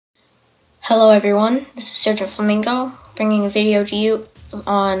Hello everyone, this is Sergio Flamingo, bringing a video to you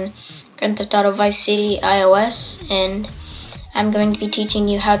on Grand Theft Auto Vice City iOS, and I'm going to be teaching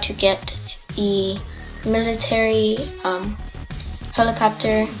you how to get the military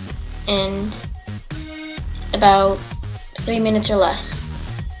helicopter in about 3 minutes or less.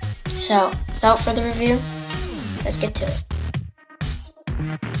 So, without further review, let's get to it.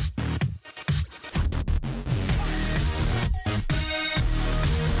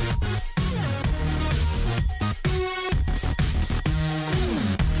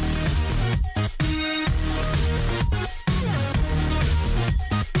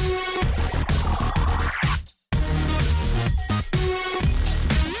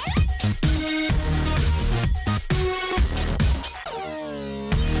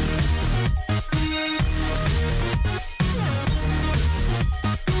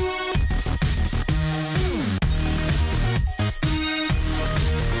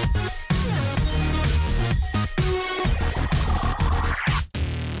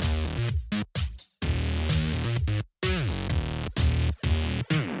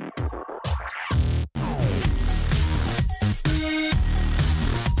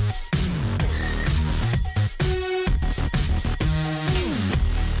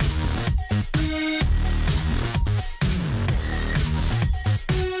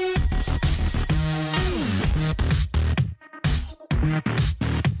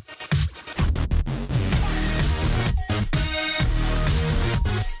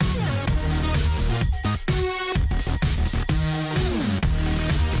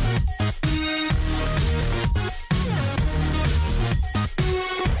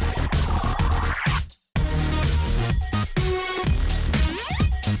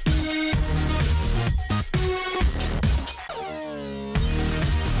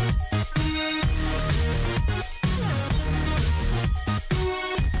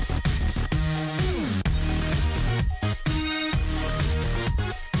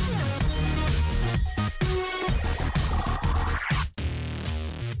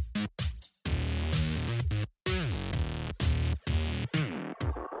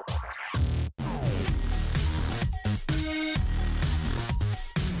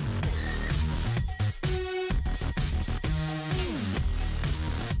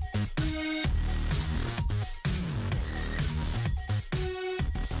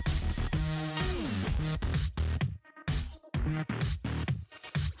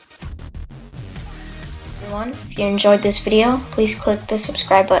 Everyone, if you enjoyed this video, please click the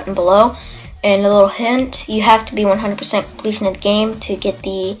subscribe button below. And a little hint, you have to be 100% completion of the game to get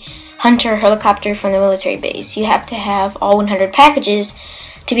the Hunter helicopter from the military base. You have to have all 100 packages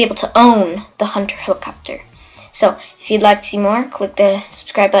to be able to own the Hunter helicopter. So, if you'd like to see more, click the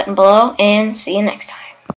subscribe button below, and see you next time.